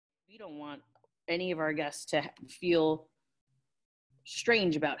don't want any of our guests to feel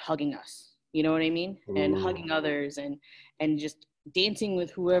strange about hugging us. You know what I mean? And hugging others and just dancing with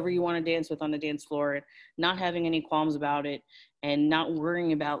whoever you want to dance with on the dance floor, and not having any qualms about it, and not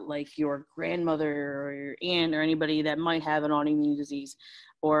worrying about like your grandmother or your aunt or anybody that might have an autoimmune disease,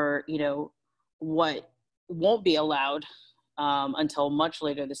 or, you know, what won't be allowed until much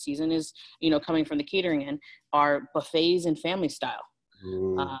later this season is, you know, coming from the catering end, are buffets and family style.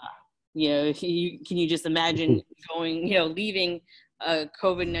 You know, if you can you just imagine going, you know, leaving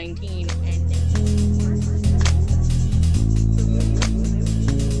COVID-19 and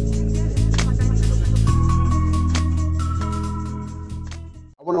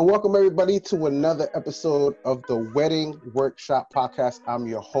I want to welcome everybody to another episode of the Wedding Workshop Podcast. I'm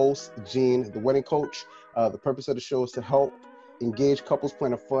your host, Gene, the wedding coach. The purpose of the show is to help engage couples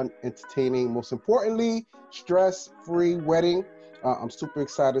plan a fun, entertaining, most importantly, stress-free wedding. I'm super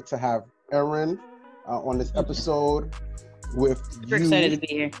excited to have Erin on this episode with you. Super excited to be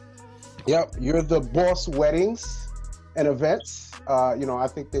here. Yep, you're the boss weddings and events. You know, I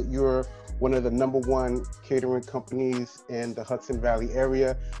think that you're one of the #1 catering companies in the Hudson Valley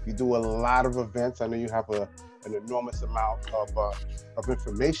area. You do a lot of events. I know you have an enormous amount of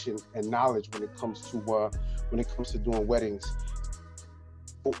information and knowledge when it comes to doing weddings.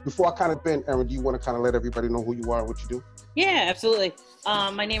 Before I kind of bend, Erin, do you want to kind of let everybody know who you are and what you do? Yeah, absolutely.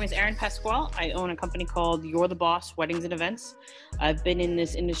 My name is Erin Pasquale. I own a company called You're the Boss Weddings and Events. I've been in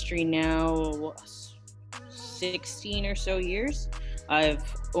this industry now 16 or so years. I've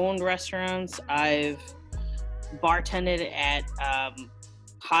owned restaurants. I've bartended at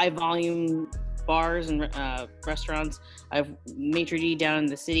high volume bars and restaurants. I've maitre d' down in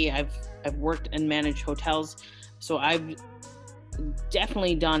the city. I've worked and managed hotels. So I've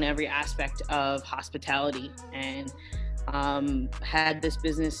definitely done every aspect of hospitality, and had this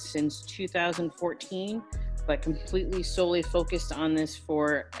business since 2014, but completely solely focused on this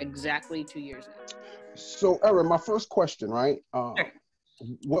for exactly 2 years now. So, Erin, my first question, right? Sure.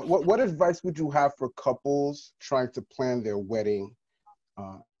 What advice would you have for couples trying to plan their wedding,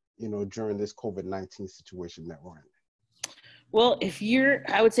 you know, during this COVID-19 situation that we're in? Well,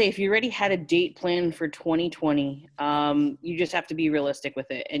 I would say if you already had a date planned for 2020, you just have to be realistic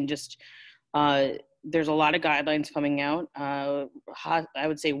with it, and just, there's a lot of guidelines coming out. I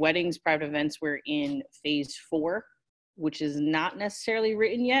would say weddings, private events, we're in phase 4, which is not necessarily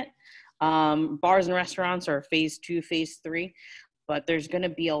written yet. Bars and restaurants are phase 2, phase 3, but there's going to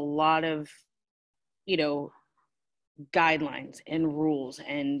be a lot of, you know, guidelines and rules,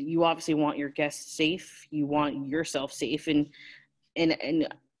 and you obviously want your guests safe. You want yourself safe, and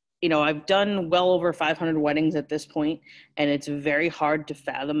you know, I've done well over 500 weddings at this point, and it's very hard to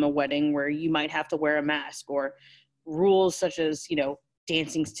fathom a wedding where you might have to wear a mask, or rules such as, you know,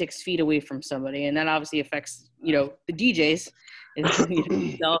 dancing 6 feet away from somebody, and that obviously affects, you know, the DJs and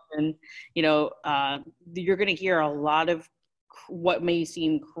yourself, and you know, you're going to hear a lot of what may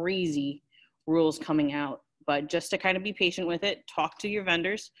seem crazy rules coming out. But just to kind of be patient with it, talk to your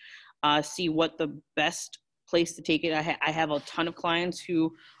vendors, see what the best place to take it. I have a ton of clients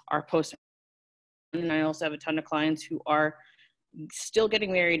who are post, and I also have a ton of clients who are still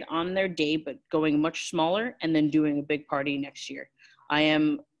getting married on their day, but going much smaller and then doing a big party next year. I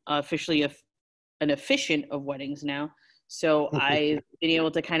am officially an efficient of weddings now, so I've been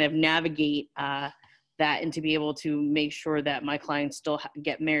able to kind of navigate that, and to be able to make sure that my clients still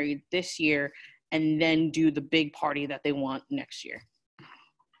get married this year and then do the big party that they want next year.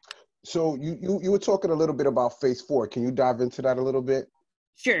 So you were talking a little bit about phase 4. Can you dive into that a little bit?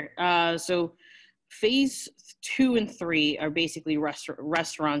 Sure. So phase 2 and 3 are basically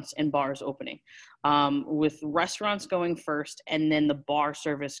restaurants and bars opening, with restaurants going first and then the bar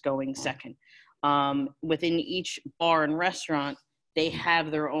service going second. Within each bar and restaurant, they have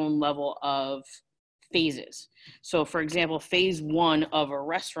their own level of phases. So for example, phase 1 of a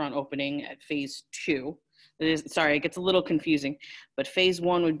restaurant opening at phase 2, sorry, it gets a little confusing, but phase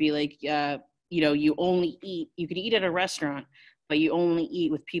 1 would be like, you know, you can eat at a restaurant, but you only eat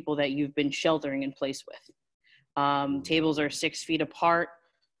with people that you've been sheltering in place with. Tables are 6 feet apart.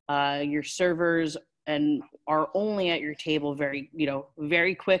 Your servers are only at your table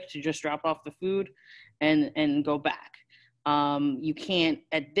very quick to just drop off the food and go back. You can't,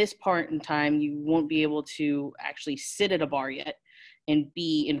 at this part in time, you won't be able to actually sit at a bar yet and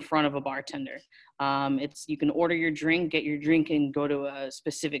be in front of a bartender. You can order your drink, get your drink, and go to a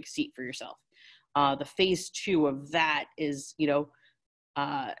specific seat for yourself. The phase 2 of that is, you know,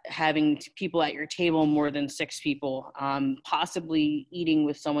 having people at your table, more than 6 people, possibly eating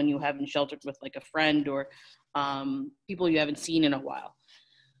with someone you haven't sheltered with, like a friend, or people you haven't seen in a while.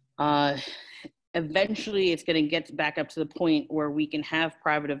 Uh, Eventually it's going to get back up to the point where we can have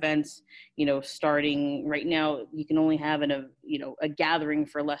private events, starting right now. You can only have a gathering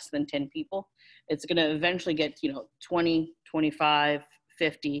for less than 10 people. It's going to eventually get, 20, 25,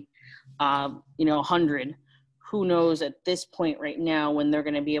 50, 100. Who knows at this point right now when they're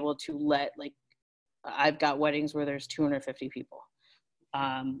going to be able to let, like, I've got weddings where there's 250 people.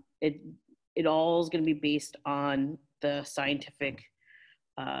 It all is going to be based on the scientific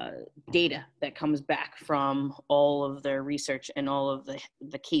data that comes back from all of their research and all of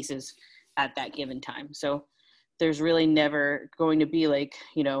the cases at that given time. So there's really never going to be like,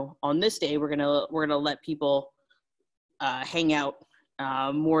 on this day we're gonna let people hang out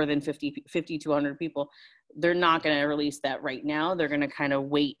more than 50 to 100 people. They're not going to release that right now. They're going to kind of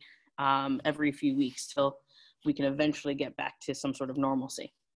wait every few weeks till we can eventually get back to some sort of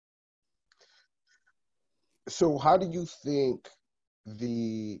normalcy. So how do you think let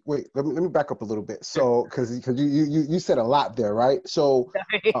me back up a little bit. So because you said a lot there, right? So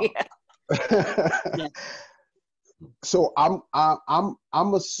Yeah. So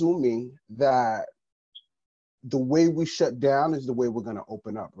I'm assuming that the way we shut down is the way we're going to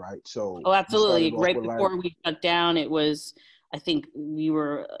open up, right? So absolutely. Right before we shut down, it was, I think we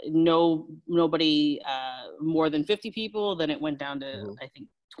were nobody more than 50 people. Then it went down to I think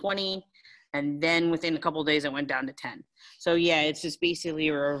 20. And then within a couple of days, it went down to 10. So yeah, it's just basically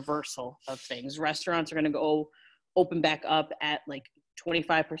a reversal of things. Restaurants are going to go open back up at like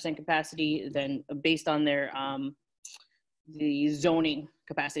 25% capacity, then based on their the zoning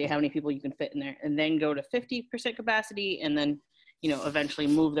capacity, how many people you can fit in there, and then go to 50% capacity, and then eventually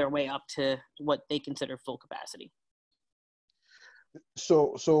move their way up to what they consider full capacity.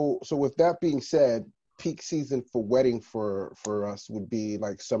 So with that being said, peak season for wedding for us would be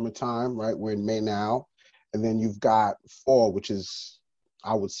like summertime, right? We're in May now, and then you've got fall, which is,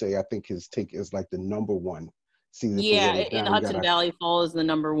 I would say, I think is like the number one season. Yeah, in Hudson Valley, fall is the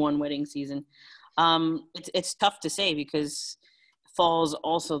number one wedding season. It's tough to say because fall is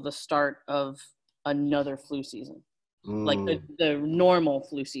also the start of another flu season, like the normal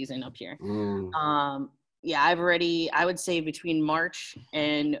flu season up here. Yeah, I would say between March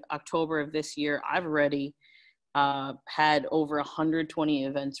and October of this year, I've already had over 120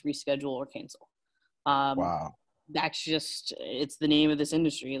 events reschedule or cancel. Wow. That's just, it's the name of this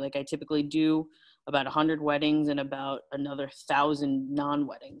industry. Like I typically do about 100 weddings and about another 1,000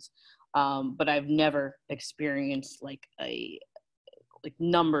 non-weddings. But I've never experienced like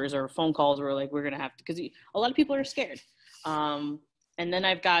numbers or phone calls where like, we're going to have to, because a lot of people are scared. And then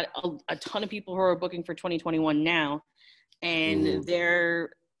I've got a ton of people who are booking for 2021 now, and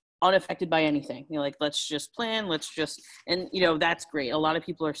they're unaffected by anything. Like, let's just plan, and that's great. A lot of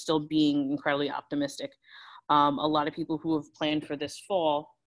people are still being incredibly optimistic. A lot of people who have planned for this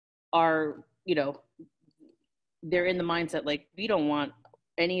fall are, they're in the mindset, like, we don't want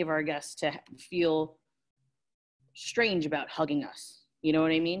any of our guests to feel strange about hugging us. You know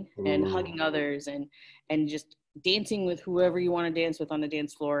what I mean? And hugging others and just dancing with whoever you want to dance with on the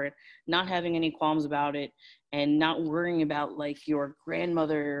dance floor, not having any qualms about it, and not worrying about like your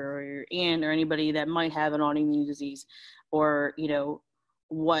grandmother or your aunt or anybody that might have an autoimmune disease, or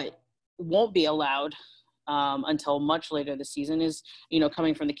what won't be allowed until much later this season is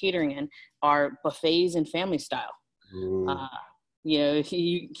coming from the catering end are buffets and family style. Can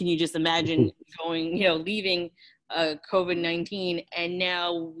you just imagine going leaving COVID-19, and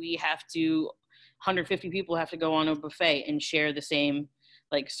now we have to 150 people have to go on a buffet and share the same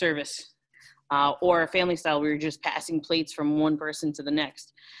like service, or a family style where you're just passing plates from one person to the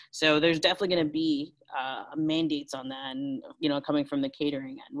next. So there's definitely going to be mandates on that, and coming from the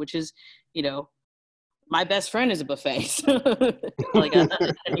catering end, which is my best friend is a buffet. So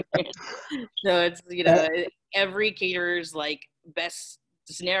it's every caterer's like best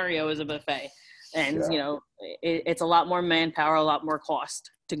scenario is a buffet, and it's a lot more manpower, a lot more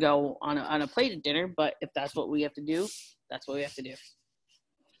cost to go on a plated dinner, but if that's what we have to do, that's what we have to do.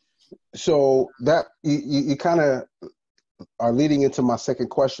 So that you kind of are leading into my second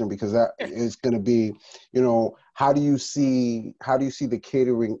question, because that is going to be, how do you see the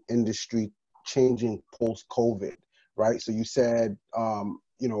catering industry changing post-COVID, right? So you said,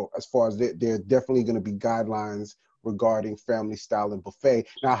 as far as there are definitely going to be guidelines regarding family style and buffet.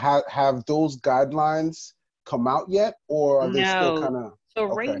 Now, have those guidelines come out yet, or are they still kind of? So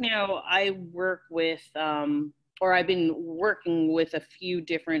right now I work with, or I've been working with a few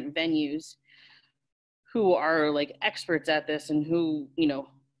different venues who are like experts at this and who,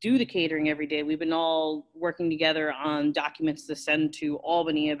 do the catering every day. We've been all working together on documents to send to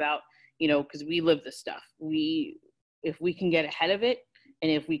Albany about, because we live this stuff. If we can get ahead of it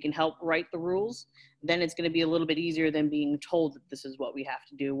And if we can help write the rules, then it's going to be a little bit easier than being told that this is what we have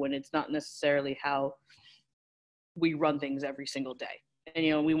to do when it's not necessarily how we run things every single day. And,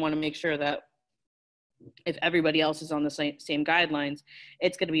 you know, we want to make sure that if everybody else is on the same guidelines,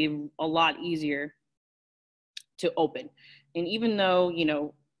 it's going to be a lot easier to open. And even though, you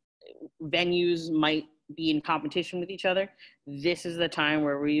know, venues might be in competition with each other, this is the time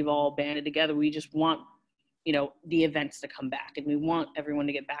where we've all banded together. We just want, you know, the events to come back, and we want everyone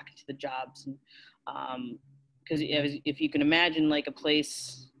to get back into the jobs. And because if you can imagine, like a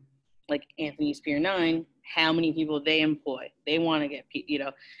place like Anthony's Pier 9, how many people they employ, they want to get, you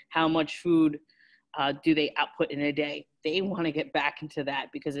know, how much food do they output in a day? They want to get back into that,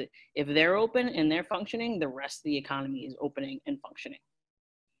 because if they're open and they're functioning, the rest of the economy is opening and functioning.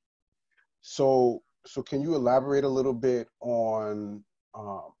 So can you elaborate a little bit on,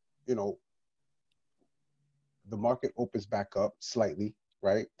 you know, the market opens back up slightly,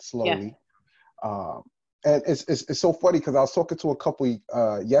 right? Slowly. Yeah. And it's so funny because I was talking to a couple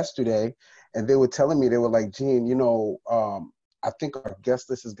yesterday, and they were telling me, they were like, Gene, you know, I think our guest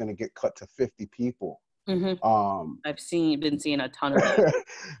list is going to get cut to 50 people. Mm-hmm. I've been seeing a ton of that.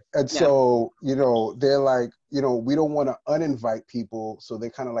 And so, you know, they're like, you know, we don't want to uninvite people. So they're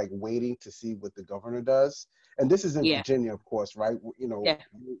kind of like waiting to see what the governor does. And this is in Virginia, of course, right? You know,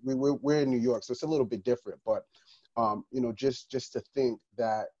 we're in New York, so it's a little bit different. But, you know, just to think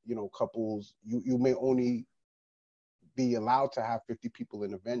that, you know, couples, you may only be allowed to have 50 people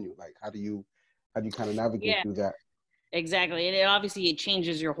in a venue. Like, how do you kind of navigate through that? Exactly. And obviously it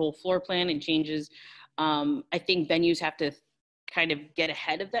changes your whole floor plan. It changes. I think venues have to kind of get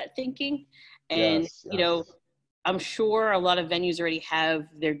ahead of that thinking. And, you know, I'm sure a lot of venues already have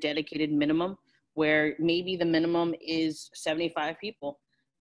their dedicated minimum, where maybe the minimum is 75 people.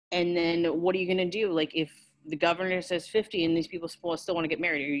 And then what are you going to do? Like, if the governor says 50 and these people still want to get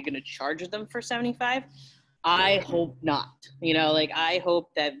married, are you going to charge them for 75? I hope not. You know, like, I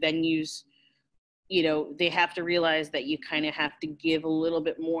hope that venues, you know, they have to realize that you kind of have to give a little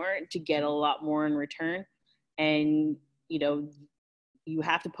bit more to get a lot more in return. And, you know, you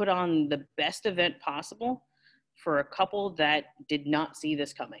have to put on the best event possible for a couple that did not see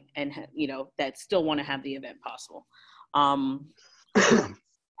this coming, and, you know, that still want to have the event possible.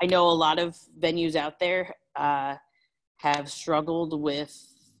 I know a lot of venues out there have struggled with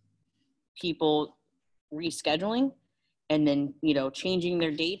people rescheduling and then, you know, changing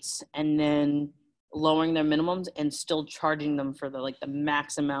their dates and then lowering their minimums and still charging them for the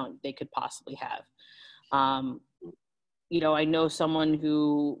max amount they could possibly have. You know, I know someone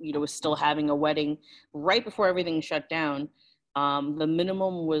who, you know, was still having a wedding right before everything shut down. The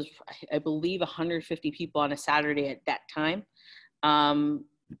minimum was, I believe, 150 people on a Saturday at that time.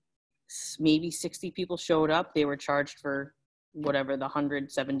 Maybe 60 people showed up. They were charged for whatever, the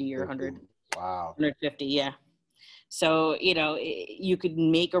 170 or 100. Wow. 150, yeah. So, you know, you could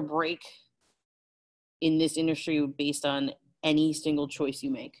make or break in this industry based on any single choice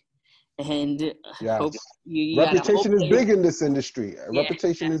you make. And reputation is big in this industry.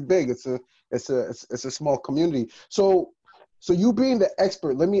 Reputation is big. It's a small community. So you being the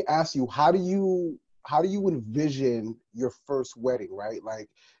expert, let me ask you, how do you envision your first wedding, right? Like,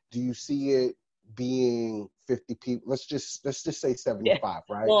 do you see it being 50 people? Let's just say 75,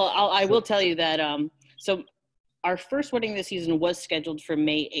 right? Well, I will tell you that so our first wedding this season was scheduled for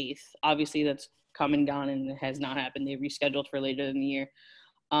May 8th. Obviously that's come and gone and it has not happened. They rescheduled for later in the year.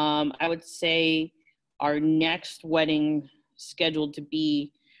 I would say our next wedding scheduled to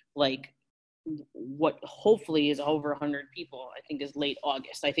be like what hopefully is over 100 people, I think, is late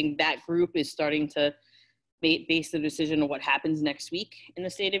August. I think that group is starting to base the decision on what happens next week in the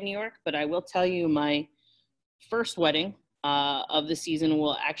state of New York. But I will tell you, my first wedding of the season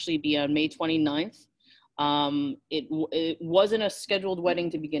will actually be on May 29th. It wasn't a scheduled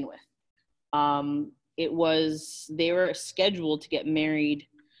wedding to begin with. They were scheduled to get married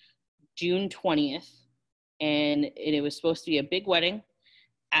June 20th, and it was supposed to be a big wedding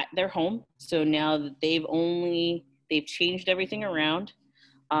at their home. So now that they've changed everything around,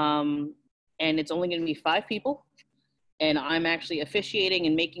 and it's only going to be 5 people, and I'm actually officiating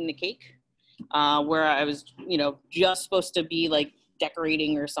and making the cake, where I was, you know, just supposed to be like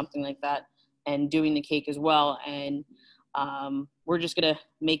decorating or something like that and doing the cake as well. And we're just going to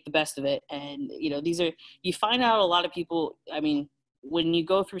make the best of it. And, you know, you find out a lot of people, I mean, when you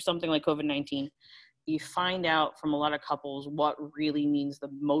go through something like COVID-19, you find out from a lot of couples what really means the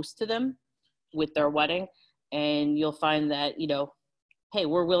most to them with their wedding. And you'll find that, you know, hey,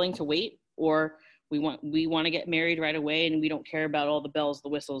 we're willing to wait, or We want to get married right away, and we don't care about all the bells, the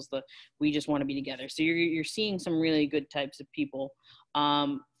whistles, we just want to be together. So you're seeing some really good types of people.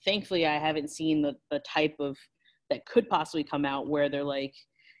 Thankfully, I haven't seen the type of that could possibly come out where they're like,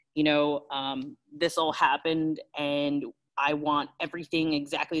 this all happened and I want everything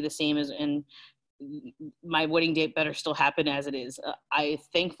exactly the same as, and my wedding date better still happen as it is. I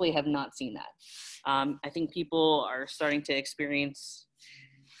thankfully have not seen that. I think people are starting to experience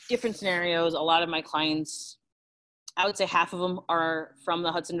different scenarios. A lot of my clients, I would say half of them are from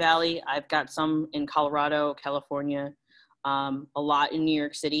the Hudson Valley. I've got some in Colorado, California, a lot in New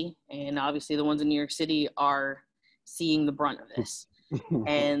York City. And obviously the ones in New York City are seeing the brunt of this.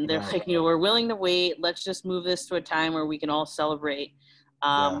 And they're like, we're willing to wait. Let's just move this to a time where we can all celebrate.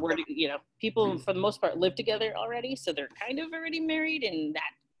 Where, people for the most part live together already. So they're kind of already married in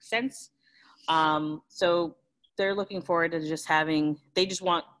that sense. So they're looking forward to just they just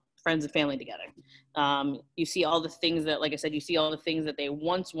want friends and family together. You see all the things that, like I said, you see all the things that they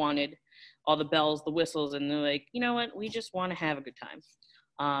once wanted, all the bells, the whistles, and they're like, you know what, we just want to have a good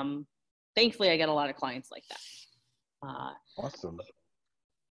time. Thankfully, I get a lot of clients like that. Awesome.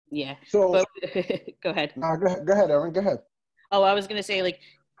 Yeah. So but, go ahead. Go ahead, Erin. Go ahead. Oh, I was going to say, like,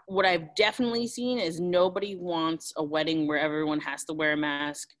 what I've definitely seen is nobody wants a wedding where everyone has to wear a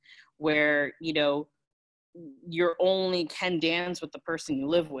mask, where, you only can dance with the person you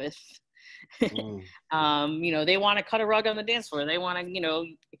live with. They want to cut a rug on the dance floor. They want to,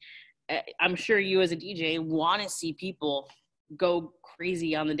 I'm sure you as a DJ want to see people go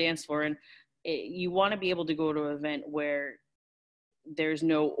crazy on the dance floor. And you want to be able to go to an event where there's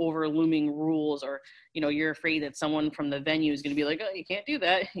no over looming rules, or you're afraid that someone from the venue is going to be like, oh, you can't do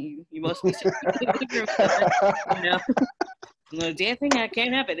that, you must be dancing, that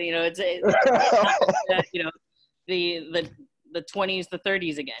can't happen. It's the 20s, the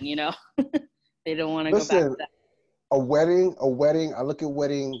 30s again. They don't want to go back to that. A wedding, I look at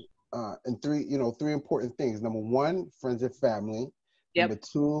wedding in three important things. Number one, friends and family. Yep. Number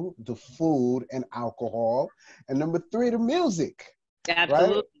two, the food and alcohol. And number three, the music.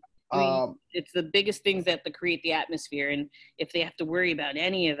 Absolutely. Right? It's the biggest things that create the atmosphere. And if they have to worry about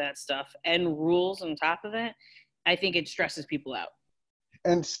any of that stuff and rules on top of that, I think it stresses people out.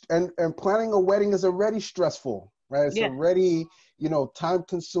 And planning a wedding is already stressful, right? It's already, time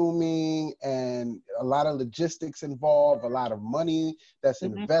consuming, and a lot of logistics involved, a lot of money that's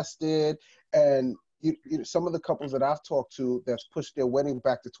invested. And some of the couples that I've talked to that's pushed their wedding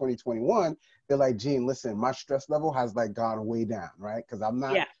back to 2021, they're like, Gene, listen, my stress level has gone way down, right? Because I'm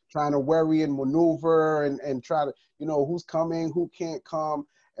not trying to worry and maneuver and try to, who's coming, who can't come.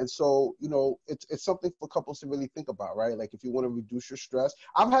 And so, it's something for couples to really think about, right? Like, if you want to reduce your stress.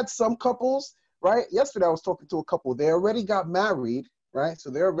 I've had some couples, right? Yesterday I was talking to a couple. They already got married, right?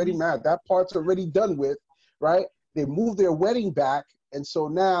 So they're already married. That part's already done with, right? They moved their wedding back. And so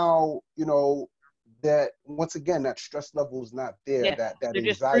now, that once again, that stress level is not there. Yeah. That they're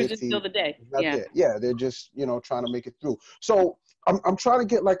anxiety just cruising the day. Is not there. Yeah, they're just trying to make it through. So I'm trying to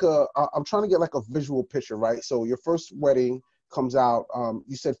get like a visual picture, right? So your first wedding comes out.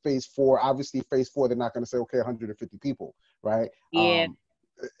 You said phase 4. Obviously, phase 4, they're not going to say, okay, 150 people, right? Yeah.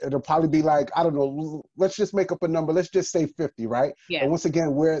 It'll probably be like, I don't know. Let's just make up a number. Let's just say 50, right? Yeah. And once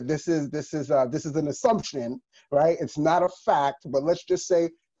again, this is an assumption, right? It's not a fact, but let's just say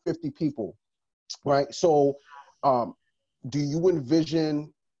 50 people. Right. So, do you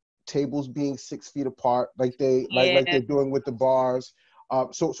envision tables being 6 feet apart, like they're doing with the bars?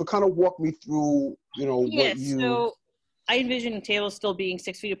 So kind of walk me through, what you. So I envision tables still being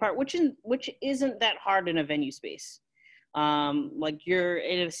 6 feet apart, which isn't that hard in a venue space. Like, you're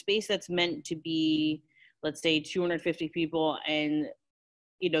in a space that's meant to be, let's say, 250 people, and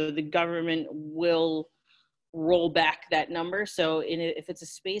the government will roll back that number. So if it's a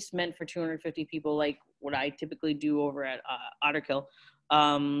space meant for 250 people, like what I typically do over at Otterkill,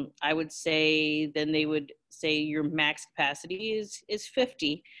 I would say then they would say your max capacity is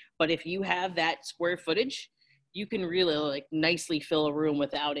 50. But if you have that square footage, you can really nicely fill a room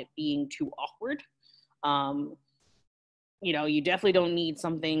without it being too awkward. You definitely don't need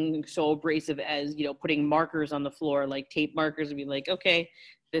something so abrasive as, putting markers on the floor, like tape markers, and be like, okay,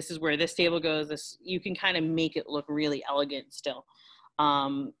 this is where this table goes. You can kind of make it look really elegant still.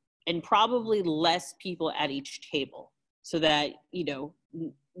 And probably less people at each table, so that,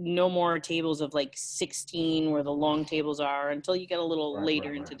 no more tables of 16 where the long tables are until you get a little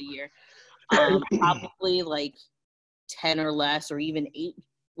later into the year. Probably 10 or less, or even 8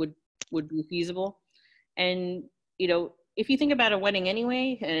 would be feasible. And, if you think about a wedding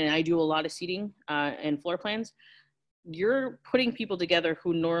anyway, and I do a lot of seating and floor plans, you're putting people together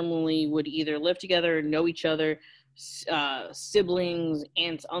who normally would either live together, know each other, siblings,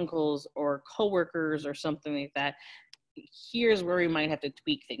 aunts, uncles, or coworkers, or something like that. Here's where we might have to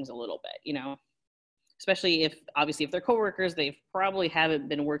tweak things a little bit, you know, especially if obviously if they're coworkers, they probably haven't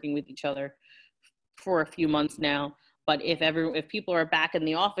been working with each other for a few months now. But if people are back in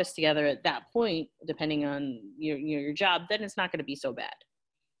the office together at that point, depending on your job, then it's not going to be so bad,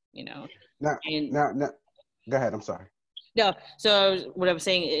 you know. Now, go ahead. I'm sorry. No, so what I'm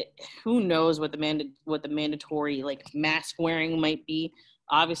saying, who knows what the mandatory like mask wearing might be.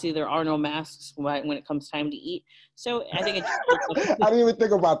 Obviously, there are no masks when it comes time to eat. So I think I didn't even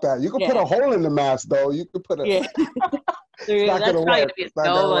think about that. You could put a hole in the mask, though. You could put a. Yeah. That's probably gonna be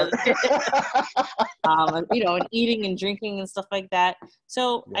you know, and eating and drinking and stuff like that.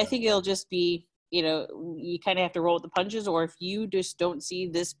 So I think it'll just be, you know, you kind of have to roll with the punches. Or if you just don't see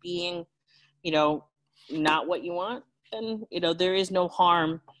this being, you know, not what you want, then, you know, there is no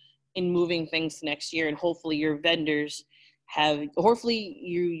harm in moving things to next year. And hopefully your vendors hopefully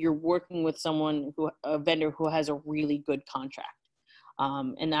you're working with a vendor who has a really good contract.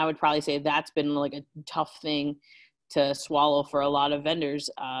 And I would probably say that's been like a tough thing to swallow for a lot of vendors,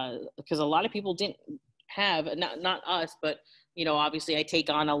 because a lot of people didn't have, not us, but, you know, obviously I take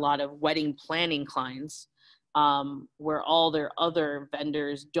on a lot of wedding planning clients, where all their other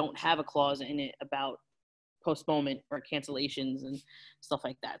vendors don't have a clause in it about postponement or cancellations and stuff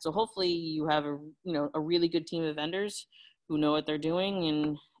like that. So hopefully you have a really good team of vendors who know what they're doing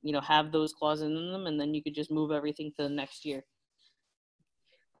and, you know, have those clauses in them, and then you could just move everything to the next year.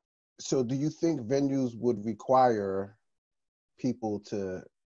 So do you think venues would require people for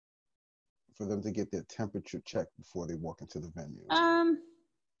them to get their temperature checked before they walk into the venue?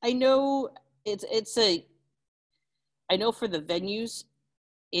 I know I know for the venues,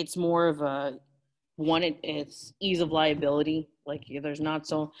 it's more of it's ease of liability. Like there's not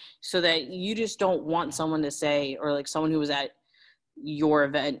so that you just don't want someone to say, or like someone who was at your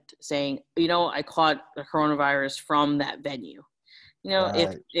event saying, you know, I caught the coronavirus from that venue. You know,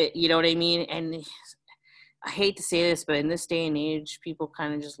 right. You know what I mean? And I hate to say this, but in this day and age, people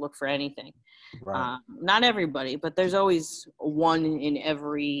kind of just look for anything. Right. Not everybody, but there's always one in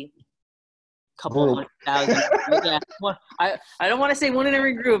every couple group. 100,000. Yeah. Well, I don't want to say one in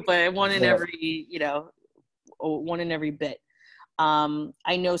every group, but one in every, you know, one in every bit.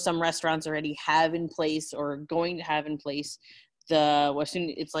 I know some restaurants already have in place or going to have in place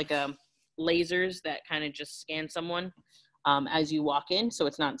it's like lasers that kind of just scan someone as you walk in, so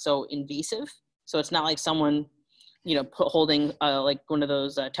it's not so invasive. So it's not like someone, you know, holding like one of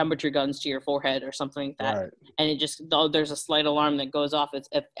those temperature guns to your forehead or something like that. Right. And it just, there's a slight alarm that goes off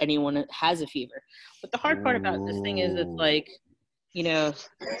if anyone has a fever. But the hard part about this thing is it's like, you know,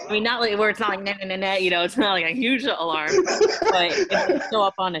 I mean, not like where it's not like, nah, you know, it's not like a huge alarm, but it's still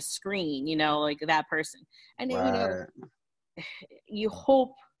up on a screen, you know, like that person. And, right. You know, you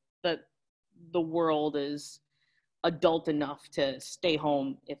hope that the world is adult enough to stay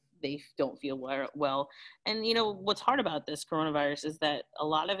home if they don't feel well. And, you know, what's hard about this coronavirus is that a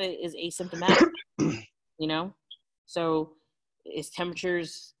lot of it is asymptomatic, you know? So is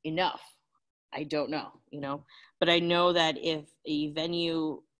temperatures enough? I don't know, you know? But I know that if a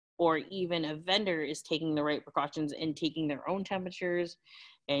venue or even a vendor is taking the right precautions and taking their own temperatures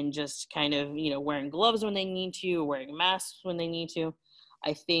and just kind of, you know, wearing gloves when they need to, wearing masks when they need to,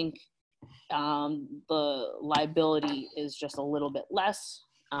 I think the liability is just a little bit less.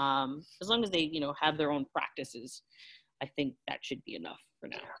 As long as they, you know, have their own practices, I think that should be enough for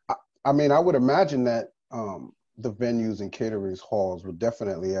now. I mean, I would imagine that the venues and catering halls would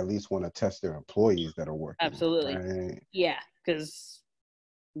definitely at least want to test their employees that are working. Absolutely. Right? Yeah, because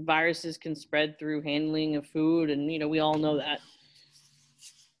viruses can spread through handling of food, and, you know, we all know that.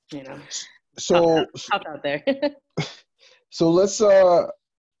 You know, so tough out there. So let's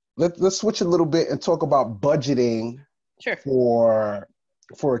switch a little bit and talk about budgeting. Sure.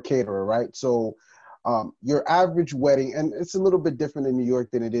 For a caterer, right? So your average wedding, and it's a little bit different in New York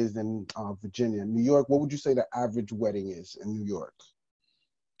than it is in Virginia. New York, what would you say the average wedding is in New York?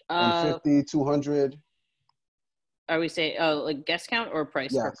 150, 200? Are we say like guest count or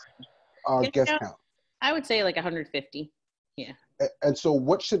price? Yes. Guest count. I would say like 150. Yeah. And so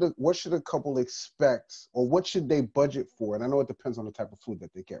what should a couple expect, or what should they budget for? And I know it depends on the type of food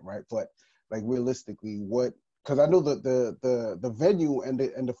that they get, right? But like realistically, because I know the venue and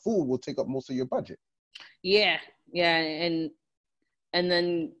the food will take up most of your budget. Yeah, and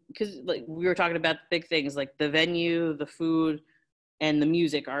then because like we were talking about the big things like the venue, the food, and the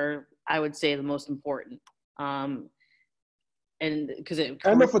music are, I would say, the most important. and because it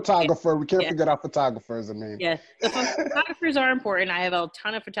And the covers, photographer. We can't yeah, forget our photographers. I mean, yeah. The photographers are important. I have a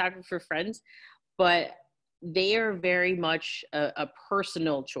ton of photographer friends, but they are very much a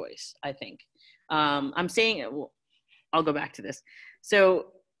personal choice, I think. I'm saying, well, I'll go back to this. So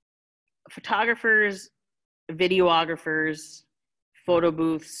photographers, videographers, photo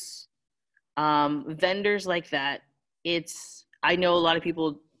booths, vendors like that. I know a lot of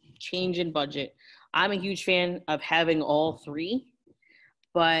people change in budget. I'm a huge fan of having all three,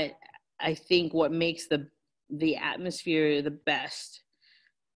 but I think what makes the atmosphere the best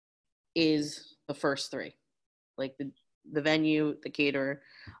is the first three, like the venue, the caterer,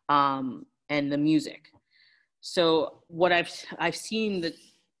 and the music. So what I've seen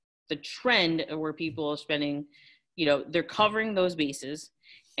the trend where people are spending, they're covering those bases,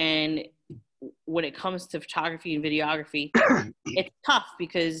 and when it comes to photography and videography, it's tough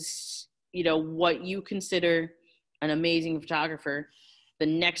because what you consider an amazing photographer, the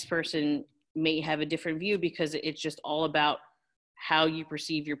next person may have a different view because it's just all about how you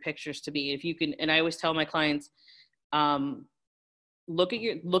perceive your pictures to be. If you can, and I always tell my clients, look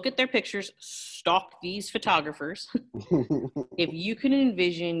at their pictures, stalk these photographers. If you can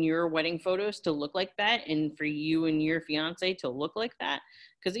envision your wedding photos to look like that, and for you and your fiance to look like that,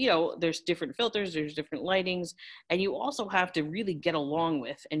 because there's different filters, there's different lightings, and you also have to really get along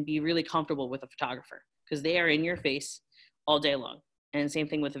with and be really comfortable with a photographer because they are in your face all day long. And same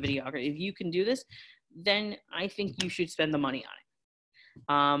thing with the videographer. If you can do this, then I think you should spend the money on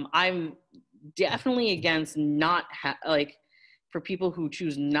it. I'm definitely against for people who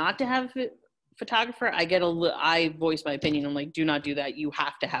choose not to have a photographer. I voice my opinion. I'm like, do not do that. You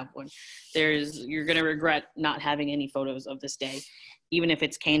have to have one. You're going to regret not having any photos of this day, even if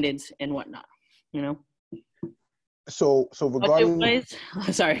it's candids and whatnot, So regarding,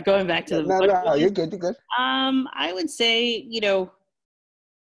 sorry, going back to the no, you're good. You're good. I would say,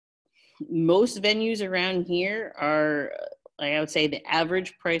 most venues around here are, like, I would say the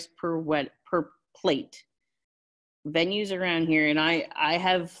average price per plate. Venues around here, and I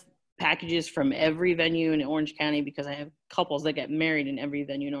have packages from every venue in Orange County because I have couples that get married in every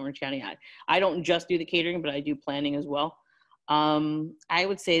venue in Orange County. I don't just do the catering, but I do planning as well. I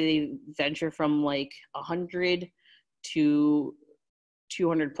would say they venture from like 100 to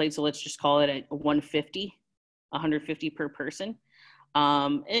 200 plates. So let's just call it at 150 per person.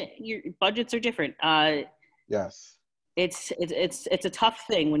 Your budgets are different. Yes. It's a tough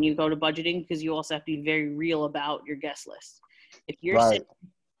thing when you go to budgeting because you also have to be very real about your guest list. If you're saying,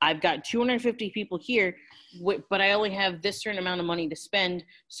 I've got 250 people here, but I only have this certain amount of money to spend,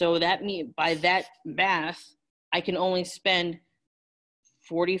 so by that math, I can only spend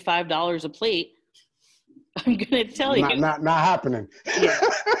 $45 a plate. I'm gonna tell you, not happening.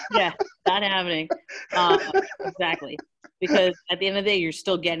 Yeah, not happening. Exactly, because at the end of the day, you're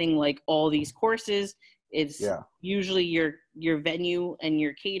still getting like all these courses. It's usually your venue and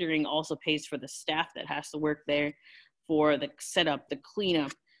your catering also pays for the staff that has to work there, for the setup, the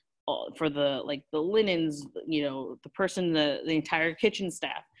cleanup, for the linens, the entire kitchen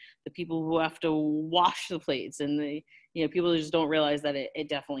staff, the people who have to wash the plates, and people just don't realize that it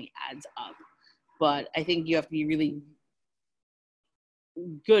definitely adds up. But I think you have to be really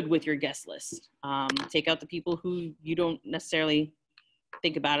good with your guest list. Take out the people who you don't necessarily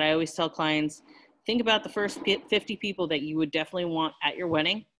think about. I always tell clients, think about the first 50 people that you would definitely want at your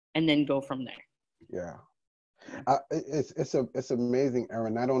wedding, and then go from there. Yeah. It's amazing,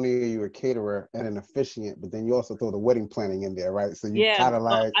 Erin. Not only are you a caterer and an officiant, but then you also throw the wedding planning in there, right? So you kind of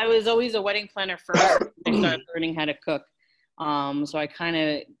like... I was always a wedding planner first. I started learning how to cook. So I kind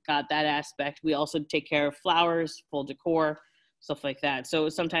of got that aspect. We also take care of flowers, full decor, stuff like that. So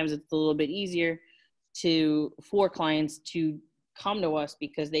sometimes it's a little bit easier for clients to come to us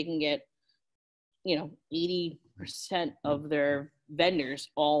because they can get 80% of their vendors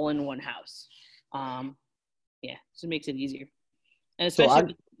all in one house. So it makes it easier. And especially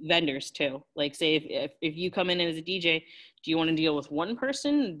with vendors too. Like, say if you come in as a DJ, do you want to deal with one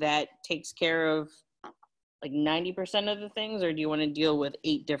person that takes care of like 90% of the things, or do you want to deal with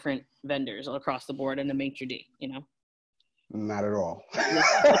 8 different vendors all across the board and a maitre d', Not at all.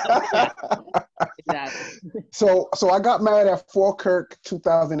 Yeah, exactly. So I got married at Falkirk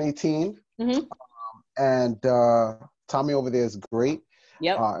 2018. Mm-hmm. And Tommy over there is great.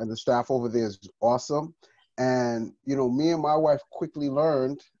 Yep. And the staff over there is awesome. And, me and my wife quickly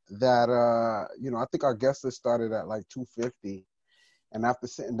learned that, I think our guest list started at like 250. And after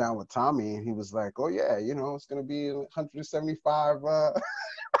sitting down with Tommy, he was like, oh, yeah, it's going to be 175 a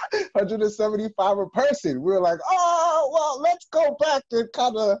person. We were like, oh, well, let's go back and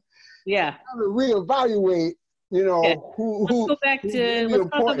kind of reevaluate You Yeah. know, Let's go back who's to, really let's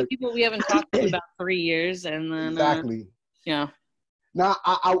talk about important. people we haven't talked to in about 3 years, and then, Exactly. yeah. Now,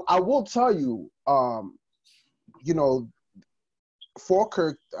 I will tell you, you know,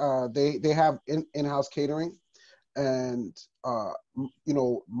 Falkirk, they have in-house catering, and you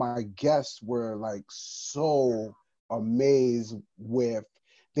know, my guests were like so amazed with,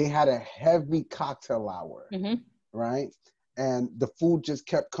 they had a heavy cocktail hour, Mm-hmm. right? And the food just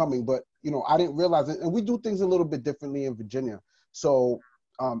kept coming, but you know, I didn't realize it, and we do things a little bit differently in Virginia. So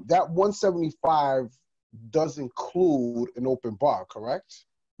that 175 does include an open bar, correct?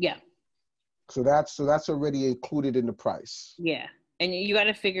 Yeah. So that's already included in the price. Yeah. And you got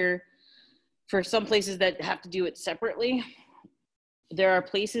to figure, for some places that have to do it separately, there are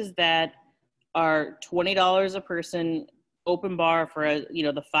places that are $20 a person, open bar for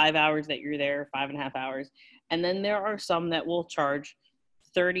the 5 hours that you're there, 5.5 hours. And then there are some that will charge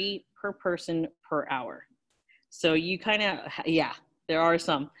 30 per person per hour. So you kind of, yeah, there are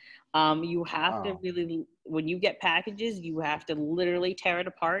some. You have to Wow. really, when you get packages, you have to literally tear it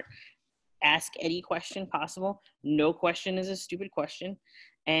apart, ask any question possible. No question is a stupid question.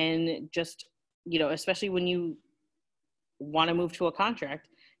 And just, especially when you want to move to a contract,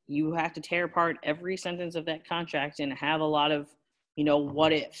 you have to tear apart every sentence of that contract and have a lot of,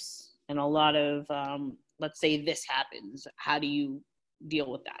 what ifs, and a lot of, let's say this happens. How do you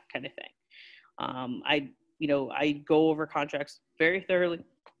deal with that kind of thing? I go over contracts very thoroughly,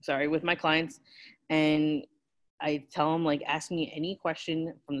 with my clients, and I tell them, like, ask me any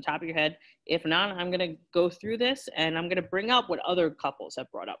question from the top of your head. If not, I'm going to go through this and I'm going to bring up what other couples have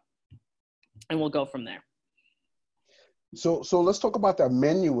brought up, and we'll go from there. So let's talk about that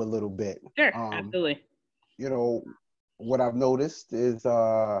menu a little bit. Sure, absolutely. You know, what I've noticed is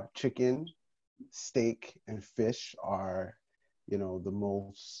chicken, steak, and fish are, the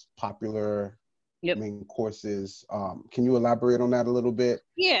most popular Yep. main courses. Can you elaborate on that a little bit?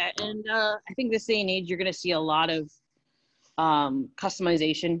 Yeah, and I think this day and age, you're going to see a lot of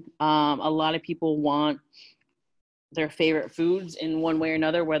customization. A lot of people want their favorite foods in one way or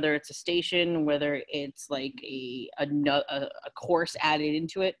another, whether it's a station, whether it's like a course added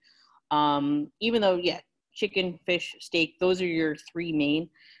into it. Even though, yeah, chicken, fish, steak, those are your three main.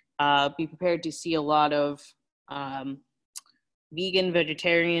 Be prepared to see a lot of vegan,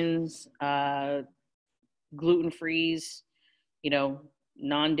 vegetarians, gluten-frees,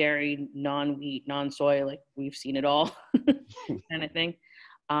 non-dairy, non-wheat, non-soy, like we've seen it all kind of thing.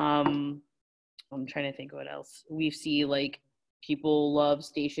 I'm trying to think what else. We see, like, people love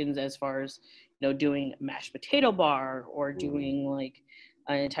stations as far as, doing mashed potato bar, or doing like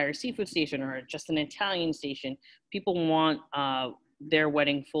an entire seafood station, or just an Italian station. People want their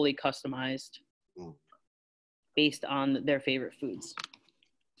wedding fully customized based on their favorite foods.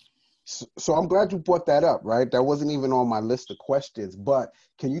 So I'm glad you brought that up, right? That wasn't even on my list of questions, but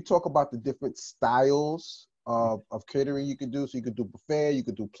can you talk about the different styles of catering you could do? So you could do buffet, you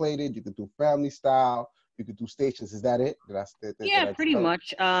could do plated, you could do family style, you could do stations. Is that it? Yeah, pretty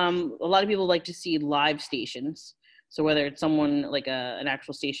much. A lot of people like to see live stations. So whether it's someone like an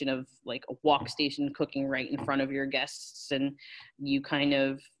actual station of like a walk station cooking right in front of your guests, and you kind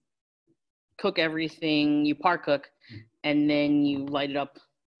of cook everything, you par cook, and then you light it up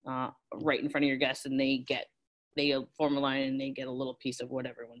right in front of your guests, and they form a line and they get a little piece of what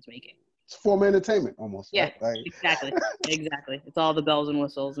everyone's making. It's form of entertainment almost. Yeah, right? Exactly. Exactly. It's all the bells and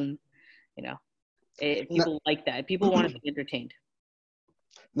whistles, and people like that. People want to be entertained.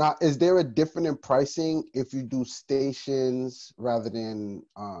 Now, is there a difference in pricing if you do stations rather than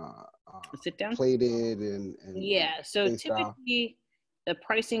sit down plated and yeah? So typically, style? the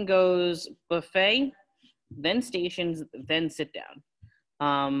pricing goes buffet, then stations, then sit down.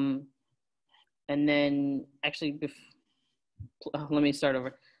 And then actually, let me start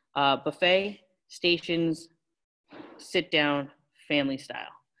over. Buffet, stations, sit down, family style.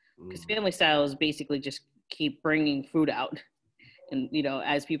 Because family style is basically just keep bringing food out, and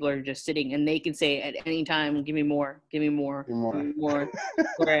as people are just sitting, and they can say at any time, "Give me more, give me more, give me more."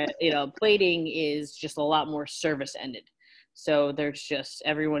 Where plating is just a lot more service ended. So there's just,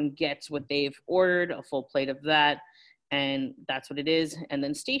 everyone gets what they've ordered, a full plate of that, and that's what it is. And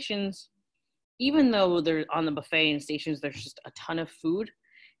then stations, even though they're on the buffet and stations, there's just a ton of food.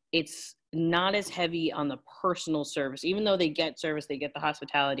 It's not as heavy on the personal service. Even though they get service, they get the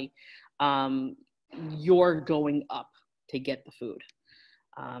hospitality, you're going up to get the food.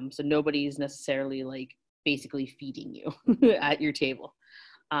 So nobody's necessarily like basically feeding you at your table.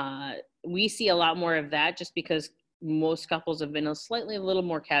 We see a lot more of that just because most couples have been a little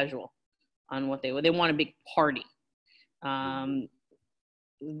more casual on what they want a big party.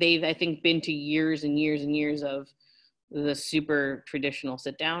 they've, I think, been to years and years and years of the super traditional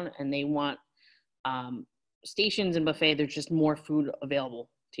sit down, and they want stations and buffet. There's just more food available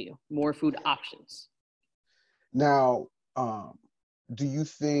to you, more food options. Now, do you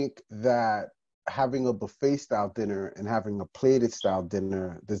think that having a buffet style dinner and having a plated style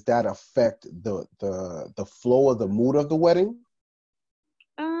dinner, does that affect the flow of the mood of the wedding?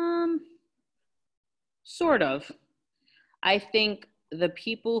 Sort of. I think the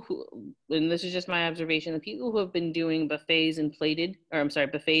people who, and this is just my observation, the people who have been doing buffets and plated, or I'm sorry,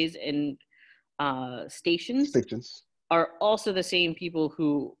 buffets and stations Stations. are also the same people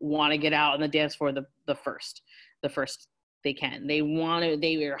who want to get out on the dance floor the first they can. They want to,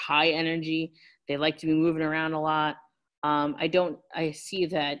 they are high energy. They like to be moving around a lot. I see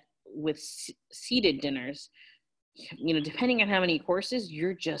that with seated dinners, you know, depending on how many courses,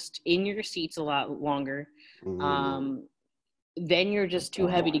 you're just in your seats a lot longer. Then you're just too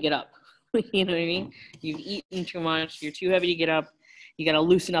heavy to get up. You know what I mean? You've eaten too much. You're too heavy to get up. You got to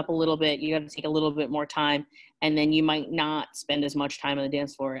loosen up a little bit. You got to take a little bit more time. And then you might not spend as much time on the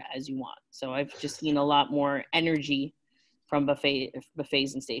dance floor as you want. So I've just seen a lot more energy from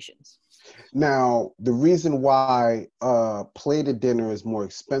buffets and stations. Now, the reason why plated dinner is more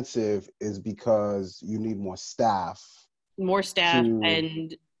expensive is because you need more staff. More staff,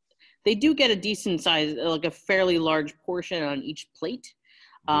 and they do get a decent size, like a fairly large portion on each plate.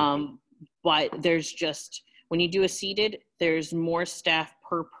 But there's just, when you do a seated, there's more staff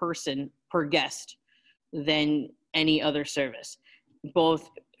per person, per guest, than any other service. Both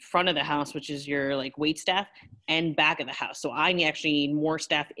front of the house, which is your like wait staff, and back of the house. So I actually need more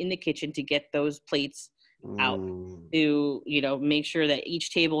staff in the kitchen to get those plates out, to, you know, make sure that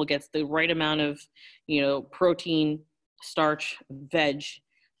each table gets the right amount of, you know, protein, starch, veg.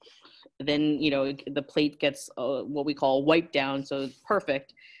 Then, you know, the plate gets what we call wipe down, so it's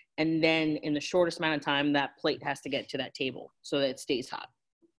perfect. And then in the shortest amount of time, that plate has to get to that table so that it stays hot.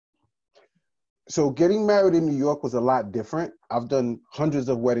 So getting married in New York was a lot different. I've done hundreds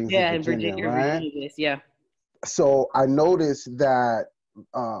of weddings in Virginia, right? Yeah. So I noticed that,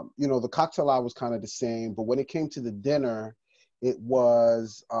 you know, the cocktail hour was kind of the same, but when it came to the dinner, it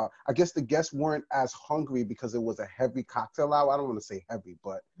was, I guess the guests weren't as hungry because it was a heavy cocktail hour. I don't want to say heavy,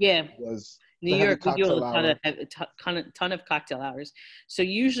 but yeah, it was New York, we do a ton of cocktail hours. So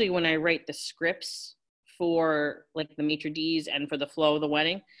usually when I write the scripts for like the maitre d's and for the flow of the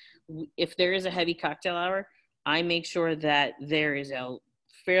wedding, if there is a heavy cocktail hour, I make sure that there is a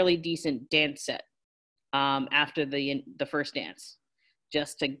fairly decent dance set after the first dance,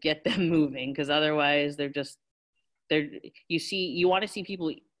 just to get them moving, because otherwise you want to see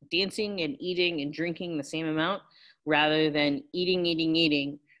people dancing and eating and drinking the same amount, rather than eating,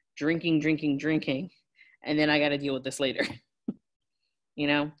 drinking, and then I got to deal with this later. You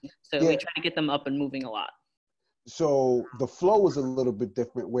know, so we try to get them up and moving a lot. So the flow was a little bit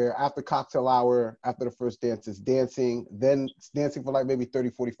different, where after cocktail hour, after the first dance, is dancing, then it's dancing for like maybe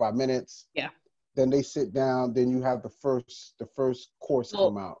 30, 45 minutes. Yeah. Then they sit down, then you have the first course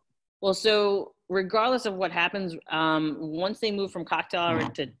come out. Well, so regardless of what happens, once they move from cocktail hour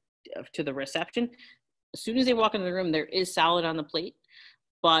to the reception, as soon as they walk into the room, there is salad on the plate.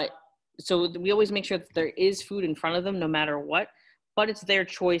 But so we always make sure that there is food in front of them no matter what, but it's their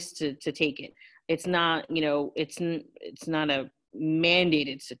choice to take it. It's not, you know, it's not a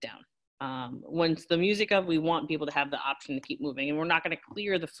mandated sit down. Once the music up, we want people to have the option to keep moving, and we're not going to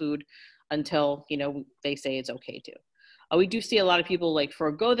clear the food until, you know, they say it's okay to. We do see a lot of people like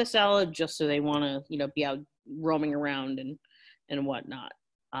forego the salad just so they want to, you know, be out roaming around and whatnot.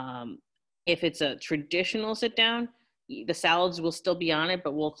 If it's a traditional sit down, the salads will still be on it,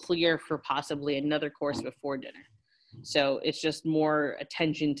 but we'll clear for possibly another course before dinner. So it's just more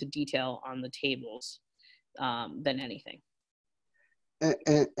attention to detail on the tables than anything.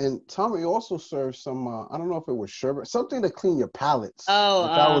 And Tommy also served some, I don't know if it was sherbet, something to clean your palates. Oh,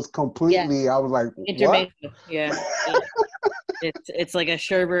 that was completely, I was like, what? Yeah. It's like a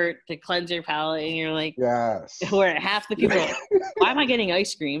sherbet to cleanse your palate, and you're like, yes. Where half the people are like, why am I getting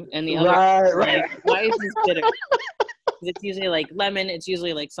ice cream? And the other right. like, why is this bitter? It's usually like lemon. It's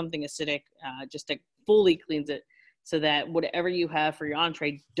usually like something acidic, just to fully cleanse it, so that whatever you have for your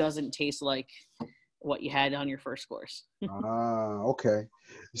entree doesn't taste like what you had on your first course. Okay.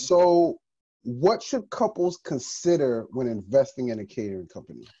 So what should couples consider when investing in a catering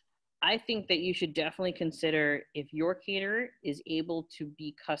company? I think that you should definitely consider if your caterer is able to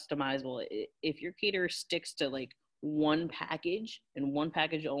be customizable. If your caterer sticks to like one package and one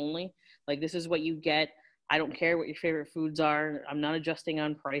package only, like this is what you get. I don't care what your favorite foods are. I'm not adjusting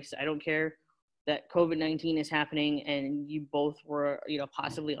on price. I don't care that COVID-19 is happening and you both were,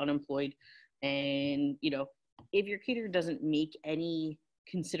 possibly unemployed. And, if your caterer doesn't make any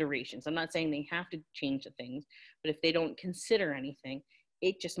considerations, I'm not saying they have to change the things, but if they don't consider anything,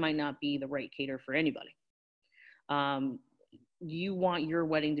 it just might not be the right caterer for anybody. You want your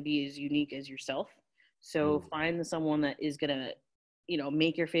wedding to be as unique as yourself. So find someone that is going to,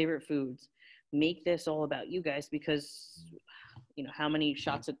 make your favorite foods, make this all about you guys, because, how many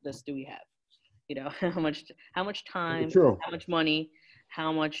shots at this do we have? How much time, True. how much money,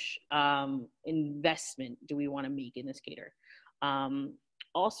 how much investment do we want to make in this caterer?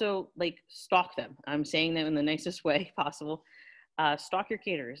 Also, like, stalk them. I'm saying that in the nicest way possible. Stalk your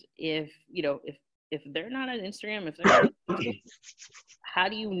caterers. If they're not on Instagram, if they're not on Facebook, how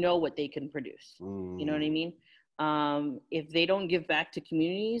do you know what they can produce? You know what I mean? If they don't give back to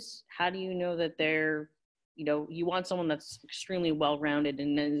communities, how do you know that they're, you want someone that's extremely well-rounded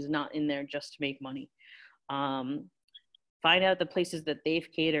and is not in there just to make money. Find out the places that they've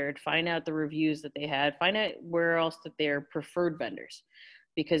catered, find out the reviews that they had, find out where else that they're preferred vendors.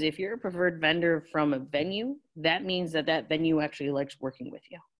 Because if you're a preferred vendor from a venue, that means that that venue actually likes working with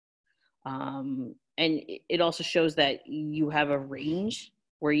you. And it also shows that you have a range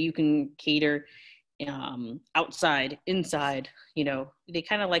where you can cater outside, inside. They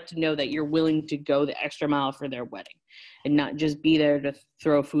kind of like to know that you're willing to go the extra mile for their wedding and not just be there to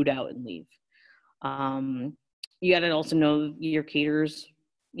throw food out and leave. You got to also know your caterers,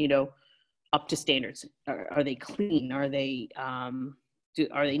 up to standards. Are they clean? Are they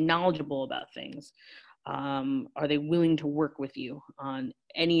knowledgeable about things? Are they willing to work with you on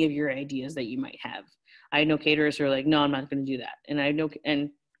any of your ideas that you might have? I know caterers who are like, no, I'm not going to do that. And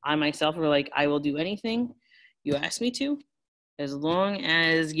I myself are like, I will do anything you ask me to, as long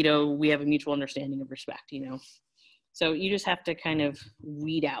as, we have a mutual understanding of respect, So you just have to kind of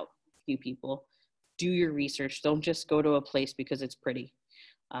weed out a few people, do your research. Don't just go to a place because it's pretty.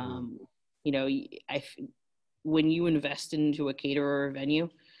 When you invest into a caterer or a venue,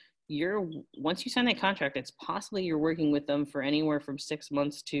 once you sign that contract, it's possibly you're working with them for anywhere from 6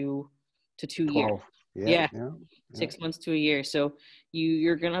 months to 2 years. Yeah. 6 months to a year. So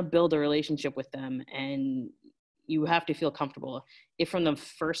you're going to build a relationship with them, and you have to feel comfortable. If from the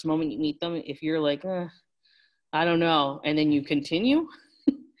first moment you meet them, if you're like, I don't know, and then you continue,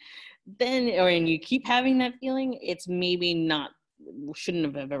 and you keep having that feeling, it's maybe shouldn't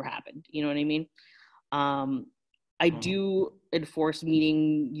have ever happened. You know what I mean? I do enforce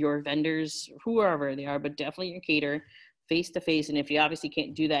meeting your vendors, whoever they are, but definitely your caterer, face to face. And if you obviously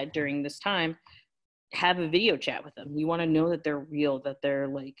can't do that during this time, have a video chat with them. You want to know that they're real, that they're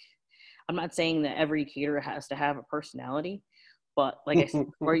like, I'm not saying that every caterer has to have a personality, but like I said,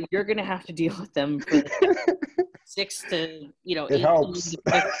 or you're going to have to deal with them for 6 to, it helps.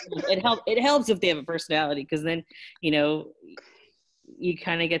 It helps if they have a personality, because then, you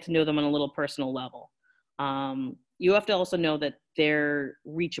kind of get to know them on a little personal level. You have to also know that they're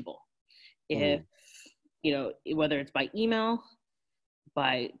reachable. If, whether it's by email,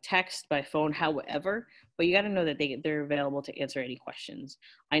 by text, by phone, however, but you got to know that they're available to answer any questions.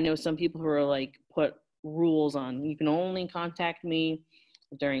 I know some people who are like, put rules on, you can only contact me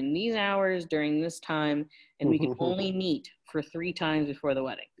during these hours, during this time, and we can only meet for 3 times before the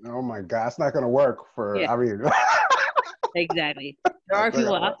wedding. Oh my God, it's not going to work I mean. Exactly. There are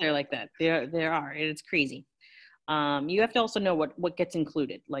people out there like that. There are. It's crazy. You have to also know what gets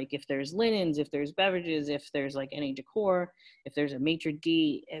included. Like if there's linens, if there's beverages, if there's like any decor, if there's a maitre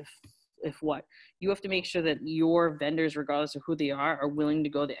d', if what. You have to make sure that your vendors, regardless of who they are willing to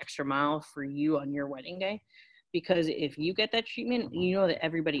go the extra mile for you on your wedding day. Because if you get that treatment, you know that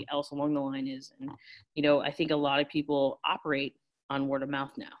everybody else along the line is. And, I think a lot of people operate on word of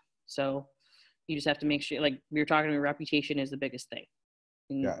mouth now. So you just have to make sure, like we were talking about, reputation is the biggest thing.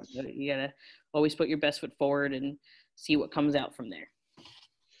 And yes. You gotta always put your best foot forward and see what comes out from there.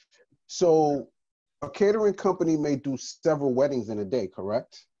 So a catering company may do several weddings in a day,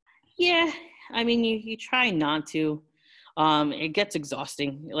 correct? Yeah. I mean, you try not to. It gets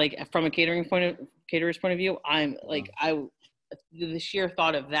exhausting. Like from a caterer's point of view, I'm like, the sheer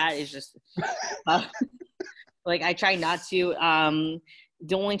thought of that is just like, I try not to.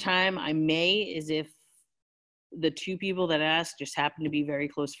 The only time I may is if the 2 people that ask just happen to be very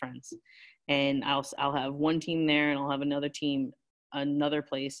close friends, and I'll have one team there and I'll have another team another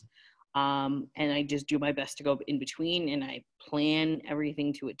place, and I just do my best to go in between, and I plan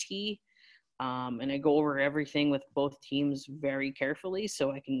everything to a T, and I go over everything with both teams very carefully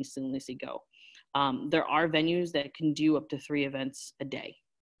so I can seamlessly go. There are venues that can do up to 3 events a day.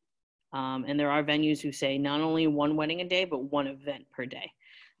 And there are venues who say not only 1 wedding a day, but 1 event per day.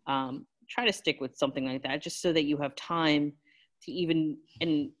 try to stick with something like that, just so that you have time to even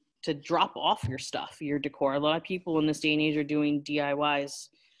and to drop off your stuff, your decor. A lot of people in this day and age are doing DIYs,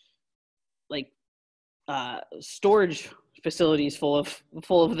 like storage facilities full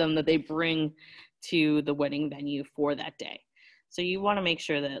of them that they bring to the wedding venue for that day. So you want to make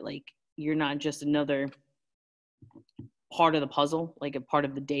sure that like you're not just another part of the puzzle, like a part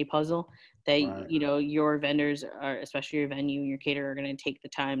of the day puzzle, that Right. you know your vendors are, especially your venue and your caterer, are going to take the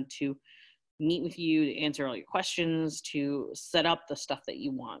time to meet with you, to answer all your questions, to set up the stuff that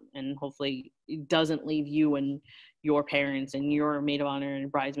you want, and hopefully it doesn't leave you and your parents and your maid of honor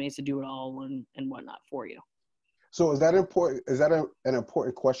and bridesmaids to do it all and whatnot for you. So is that important? Is that an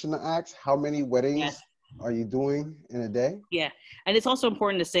important question to ask? How many Yes. weddings are you doing in a day? Yeah. And it's also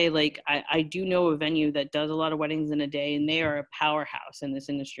important to say, like, I do know a venue that does a lot of weddings in a day, and they are a powerhouse in this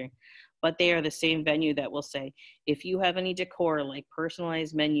industry. But they are the same venue that will say, if you have any decor, like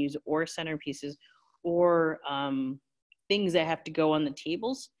personalized menus or centerpieces or things that have to go on the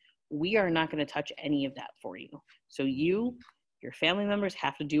tables, we are not going to touch any of that for you. So you, your family members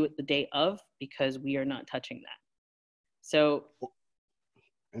have to do it the day of, because we are not touching that. So,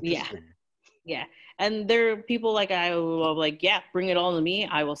 yeah. Interesting. Yeah. And there are people like I will like, yeah, bring it all to me.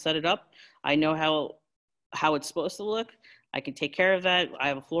 I will set it up. I know how it's supposed to look. I can take care of that. I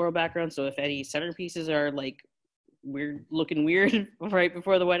have a floral background, so if any centerpieces are like looking weird right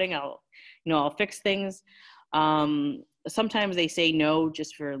before the wedding, I'll fix things. Sometimes they say no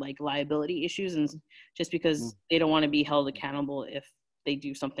just for like liability issues, and just because they don't want to be held accountable if they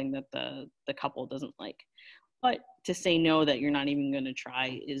do something that the couple doesn't like. But to say no, that you're not even going to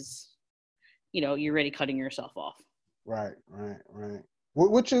try, is, you're already cutting yourself off. Right.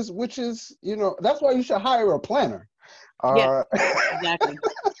 Which is, that's why you should hire a planner. Yeah, exactly.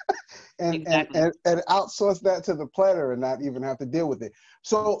 and outsource that to the planner and not even have to deal with it.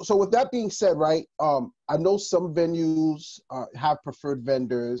 So with that being said, right, I know some venues have preferred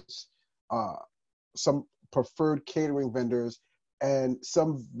vendors, some preferred catering vendors, and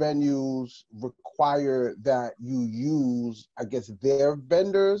some venues require that you use, I guess, their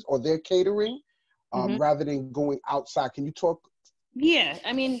vendors or their catering rather than going outside. Can you talk? Yeah,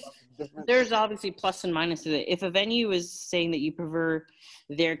 I mean, there's obviously plus and minuses to it. If a venue is saying that you prefer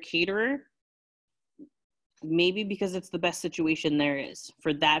their caterer, maybe because it's the best situation there is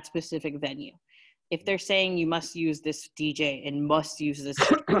for that specific venue. If they're saying you must use this DJ and must use this,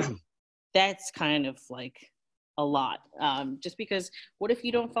 that's kind of like a lot. Just because, what if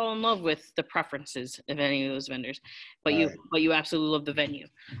you don't fall in love with the preferences of any of those vendors, but you absolutely love the venue?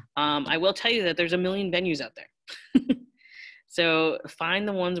 I will tell you that there's a million venues out there. So find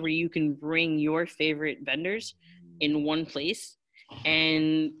the ones where you can bring your favorite vendors in one place,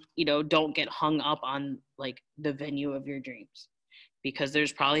 and don't get hung up on like the venue of your dreams, because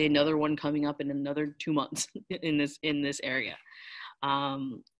there's probably another one coming up in another 2 months in this area.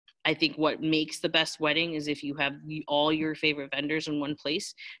 I think what makes the best wedding is if you have all your favorite vendors in one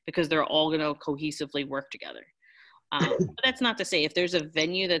place, because they're all going to cohesively work together. But that's not to say if there's a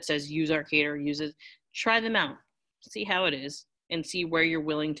venue that says use our caterer, use it, try them out, see how it is, and see where you're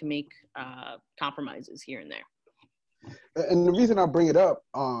willing to make compromises here and there. And the reason I bring it up,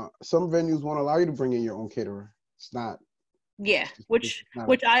 some venues won't allow you to bring in your own caterer. It's not. Yeah, which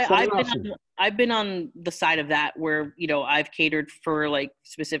I've been on the side of that, where I've catered for like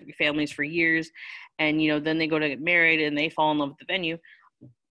specific families for years, and then they go to get married and they fall in love with the venue.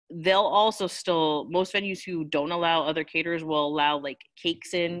 They'll also still, most venues who don't allow other caterers will allow like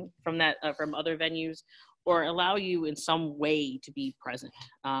cakes in from other venues, or allow you in some way to be present.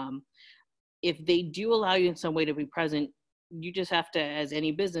 If they do allow you in some way to be present, you just have to, as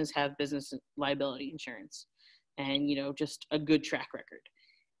any business, have business liability insurance and, just a good track record.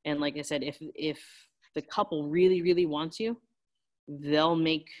 And like I said, if the couple really, really wants you, they'll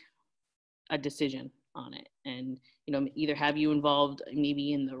make a decision on it, and, either have you involved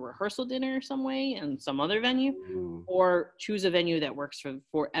maybe in the rehearsal dinner some way and some other venue, or choose a venue that works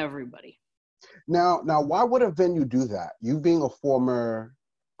for everybody. Now, why would a venue do that? You being a former,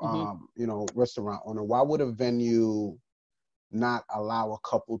 restaurant owner, why would a venue not allow a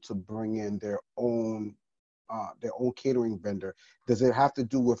couple to bring in their own catering vendor? Does it have to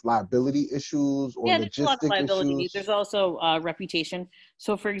do with liability issues or logistic there's a lot of liability. issues? There's also reputation.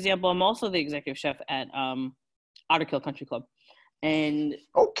 So, for example, I'm also the executive chef at Otter Kill Country Club, and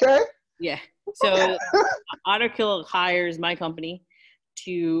so Otter Kill hires my company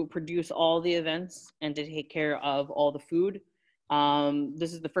to produce all the events and to take care of all the food.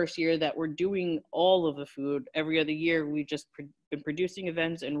 This is the first year that we're doing all of the food. Every other year, we've just been producing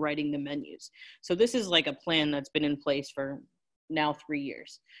events and writing the menus. So this is like a plan that's been in place for now 3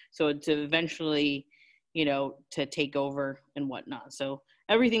 years. So to eventually, to take over and whatnot. So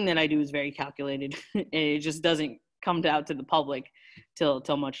everything that I do is very calculated, and it just doesn't come out to the public till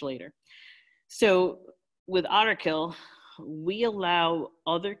much later. So with Otterkill, we allow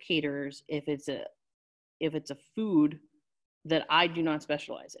other caterers if it's a food that I do not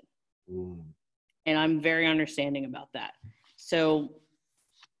specialize in. Mm. And I'm very understanding about that. So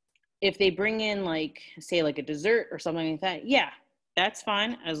if they bring in say a dessert or something like that, yeah, that's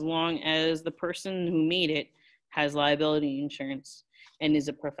fine, as long as the person who made it has liability insurance and is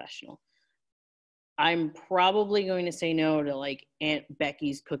a professional. I'm probably going to say no to Aunt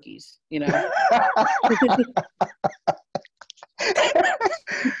Becky's cookies,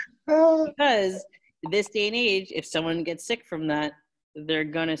 because this day and age, if someone gets sick from that, they're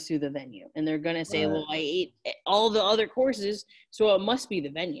gonna sue the venue, and they're gonna say, right, well, I ate all the other courses, so it must be the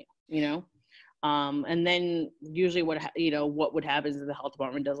venue, and then usually what would happen is the health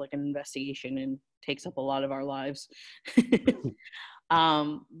department does an investigation and takes up a lot of our lives.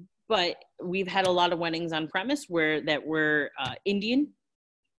 But we've had a lot of weddings on premise that were Indian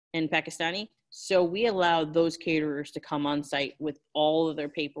and Pakistani. So we allowed those caterers to come on site with all of their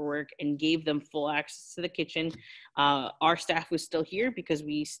paperwork and gave them full access to the kitchen. Our staff was still here because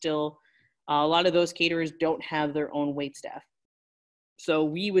a lot of those caterers don't have their own wait staff. So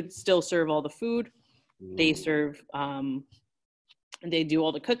we would still serve all the food. They serve, they do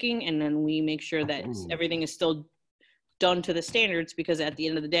all the cooking, and then we make sure that everything is still done to the standards, because at the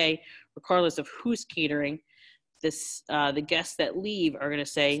end of the day, regardless of who's catering, the guests that leave are going to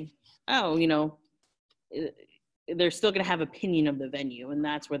say, oh, they're still going to have opinion of the venue, and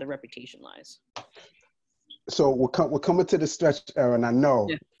that's where the reputation lies. So we're coming to the stretch, Erin. I know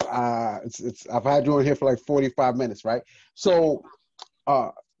I've had you on here for 45 minutes, right? So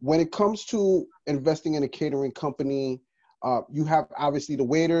when it comes to investing in a catering company, you have obviously the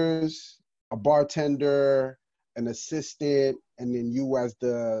waiters, a bartender, an assistant, and then you as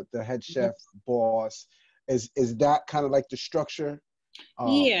the head chef boss. Is that kind of the structure?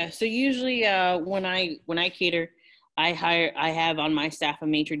 Yeah. So usually when I cater, I have on my staff a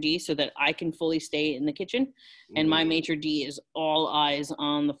maitre d' so that I can fully stay in the kitchen, and my maitre d' is all eyes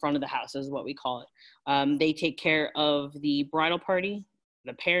on the front of the house, is what we call it. They take care of the bridal party,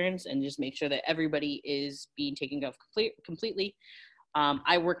 the parents, and just make sure that everybody is being taken care of completely.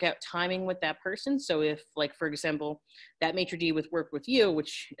 I work out timing with that person. So if, for example, that maitre d' work with you,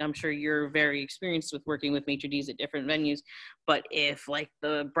 which I'm sure you're very experienced with working with maitre d's at different venues, but if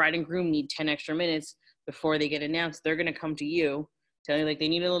the bride and groom need 10 extra minutes before they get announced, they're going to come to you, tell you they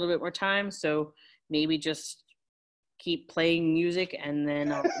need a little bit more time. So maybe just keep playing music and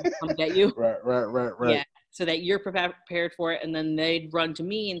then I'll come get you. Right. Yeah. So that you're prepared for it. And then they'd run to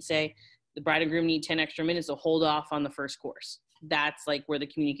me and say, the bride and groom need 10 extra minutes, so hold off on the first course. That's where the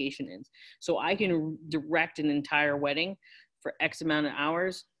communication ends. So I can direct an entire wedding for X amount of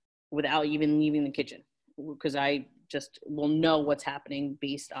hours without even leaving the kitchen, because I just will know what's happening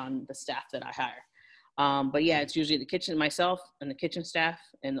based on the staff that I hire. But yeah, it's usually the kitchen, myself and the kitchen staff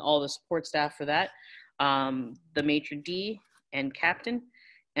and all the support staff for that. The maitre d' and captain,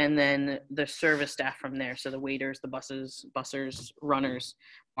 and then the service staff from there. So the waiters, the bussers, runners,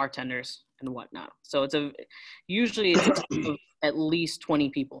 bartenders, and whatnot. So usually it's a team of at least 20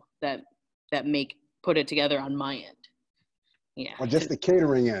 people that put it together on my end. Yeah. Or just the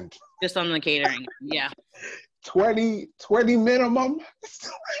catering end. Just on the catering. Yeah. 20 minimum.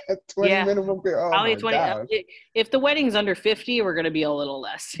 20 minimum. Oh, probably 20. If the wedding's under 50, we're going to be a little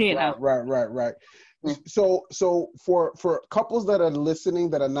less. Right. So for couples that are listening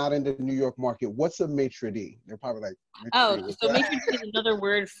that are not in the New York market, what's a maitre d'? They're probably maitre d' is another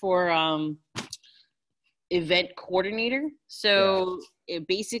word for event coordinator. So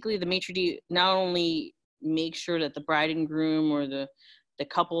basically the maitre d' not only makes sure that the bride and groom or the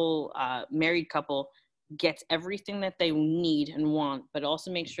couple, married couple, gets everything that they need and want, but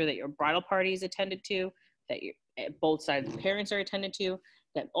also make sure that your bridal party is attended to, that both sides of the parents are attended to,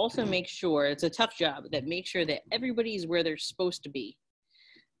 that also makes sure, it's a tough job, that makes sure that everybody's where they're supposed to be.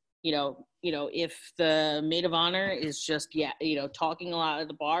 If the maid of honor is just, talking a lot at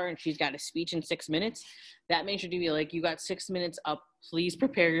the bar and she's got a speech in 6 minutes, that maitre d' be you got 6 minutes up, please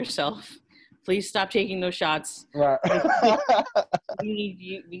prepare yourself. Please stop taking those shots. Right.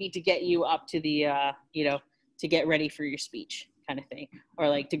 we need to get you up to the, to get ready for your speech kind of thing.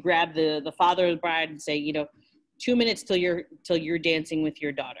 Or to grab the father of the bride and say, 2 minutes till you're dancing with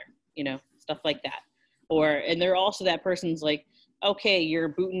your daughter, stuff like that. And they're also that person's okay, your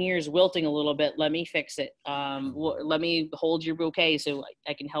boutonniere is wilting a little bit. Let me fix it. Let me hold your bouquet so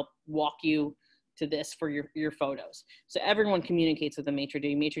I can help walk you to this for your photos. So everyone communicates with the maitre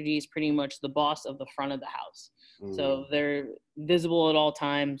d'. Maitre d' is pretty much the boss of the front of the house. So they're visible at all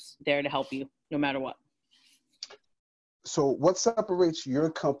times, there to help you no matter what. So what separates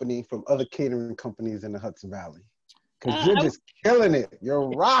your company from other catering companies in the Hudson Valley? Because you're just killing it. You're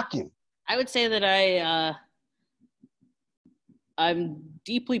rocking. I would say that I'm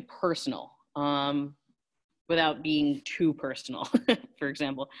deeply personal, without being too personal, for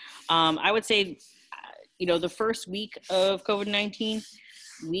example. I would say, the first week of COVID-19,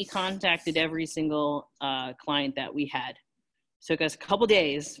 we contacted every single client that we had. It took us a couple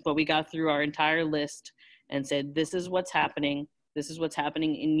days, but we got through our entire list and said, this is what's happening. This is what's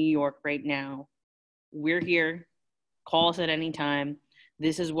happening in New York right now. We're here. Call us at any time.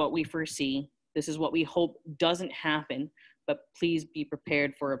 This is what we foresee. This is what we hope doesn't happen, but please be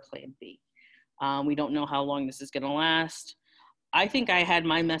prepared for a plan B. We don't know how long this is going to last. I think I had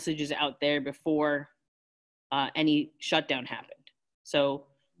my messages out there before any shutdown happened. So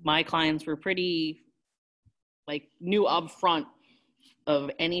my clients were pretty knew upfront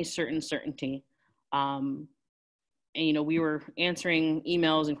of any certainty. And, we were answering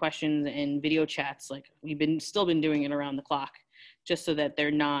emails and questions and video chats. Like we've still been doing it around the clock just so that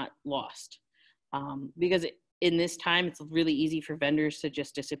they're not lost. Because in this time, it's really easy for vendors to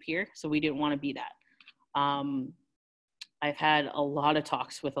just disappear. So we didn't want to be that. I've had a lot of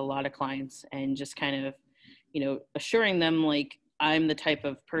talks with a lot of clients and just kind of, assuring them I'm the type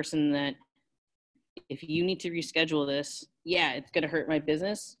of person that if you need to reschedule this, yeah, it's going to hurt my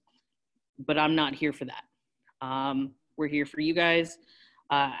business, but I'm not here for that. We're here for you guys.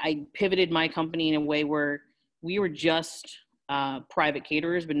 I pivoted my company in a way where we were just private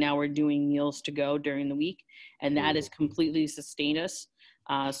caterers, but now we're doing meals to go during the week, and that has completely sustained us.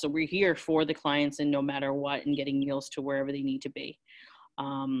 So we're here for the clients and no matter what, and getting meals to wherever they need to be.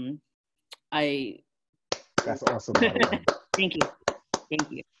 That's awesome. By the way. Thank you.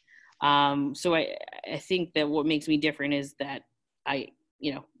 So I think that what makes me different is that I,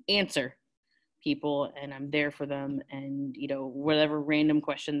 answer people and I'm there for them, and, whatever random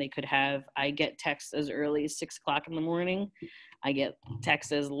question they could have. I get texts as early as 6 o'clock in the morning. I get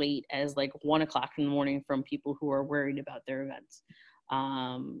texts as late as 1 o'clock in the morning from people who are worried about their events.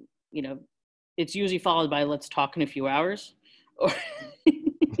 It's usually followed by let's talk in a few hours.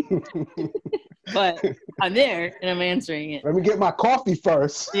 But I'm there and I'm answering it. Let me get my coffee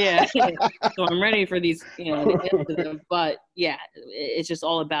first. Yeah. So I'm ready for these, to answer them. But yeah, it's just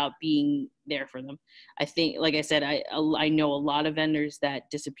all about being there for them. I think, like I said, I know a lot of vendors that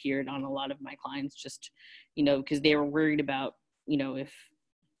disappeared on a lot of my clients just, because they were worried about, if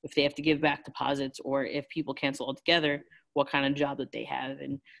they have to give back deposits or if people cancel altogether, what kind of job that they have.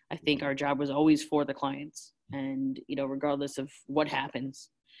 And I think our job was always for the clients. And, regardless of what happens,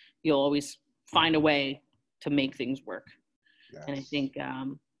 you'll always find a way to make things work. Yes. And I think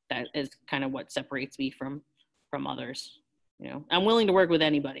that is kind of what separates me from others. I'm willing to work with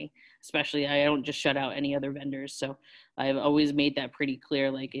anybody, especially I don't just shut out any other vendors. So I've always made that pretty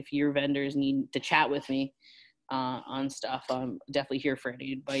clear. If your vendors need to chat with me on stuff, I'm definitely here for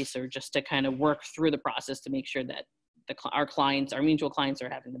any advice or just to kind of work through the process to make sure that our mutual clients are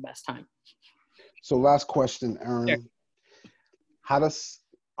having the best time. So last question, Erin. Sure.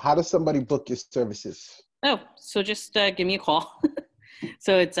 How does somebody book your services? Oh, so just give me a call.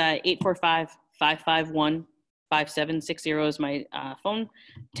 So it's 845-551-5760 is my phone.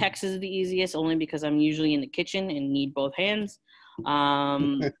 Text is the easiest, only because I'm usually in the kitchen and need both hands.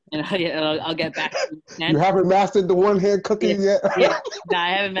 And I'll get back to you. You haven't mastered the one-hand cooking yet? Yeah, no, I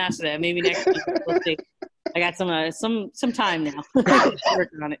haven't mastered that. Maybe next week. We'll see. I got some time now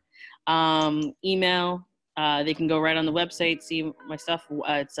working on it. Email. They can go right on the website, see my stuff.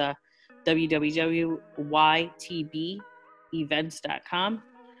 It's www.ytbevents.com,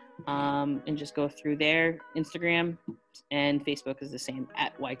 and just go through there. Instagram and Facebook is the same,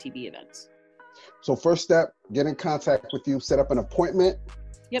 at YTB Events. So first step, get in contact with you, set up an appointment.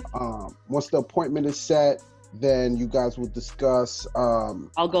 Yep. Once the appointment is set, then you guys will discuss.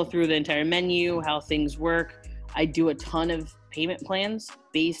 I'll go through the entire menu, how things work. I do a ton of payment plans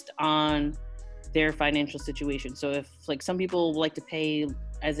based on their financial situation. So if some people like to pay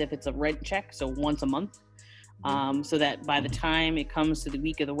as if it's a rent check, so once a month, so that by the time it comes to the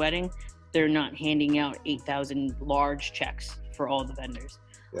week of the wedding, they're not handing out 8,000 large checks for all the vendors.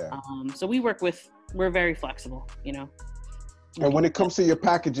 Yeah. So we're very flexible, And when it comes to your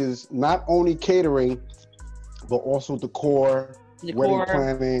packages, not only catering, but also decor, wedding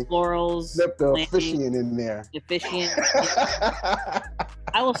planning, florals, the officiant in there. Officiant.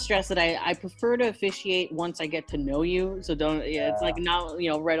 I will stress that I prefer to officiate once I get to know you. So don't, it's not,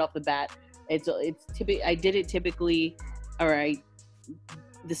 right off the bat, it's typically, I did it typically, or I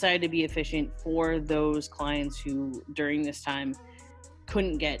decided to be efficient for those clients who during this time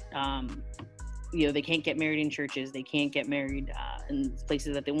couldn't get, they can't get married in churches, they can't get married in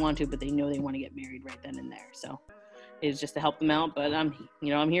places that they want to, but they know they want to get married right then and there. So it's just to help them out. But I'm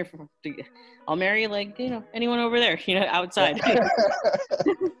here I'll marry anyone over there, outside.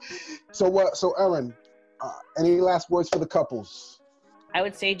 So Erin, any last words for the couples? I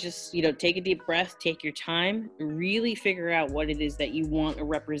would say just, take a deep breath, take your time, really figure out what it is that you want to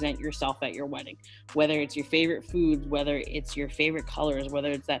represent yourself at your wedding. Whether it's your favorite foods, whether it's your favorite colors, whether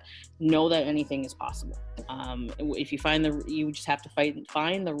it's that, know that anything is possible. If you just have to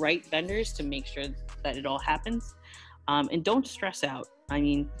find the right vendors to make sure that it all happens. And don't stress out. I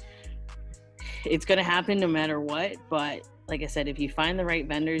mean, it's going to happen no matter what. But like I said, if you find the right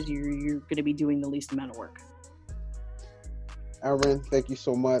vendors, you're going to be doing the least amount of work. Erin, thank you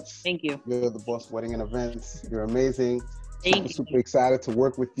so much. Thank you. You're the boss wedding and events. You're amazing. Thank you. Super excited to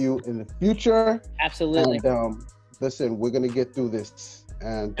work with you in the future. Absolutely. And listen, we're gonna get through this,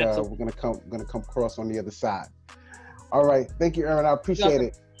 and we're gonna come across on the other side. All right. Thank you, Erin. I appreciate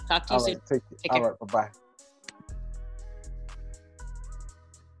it. Talk to you soon. Take care. All right. Bye bye.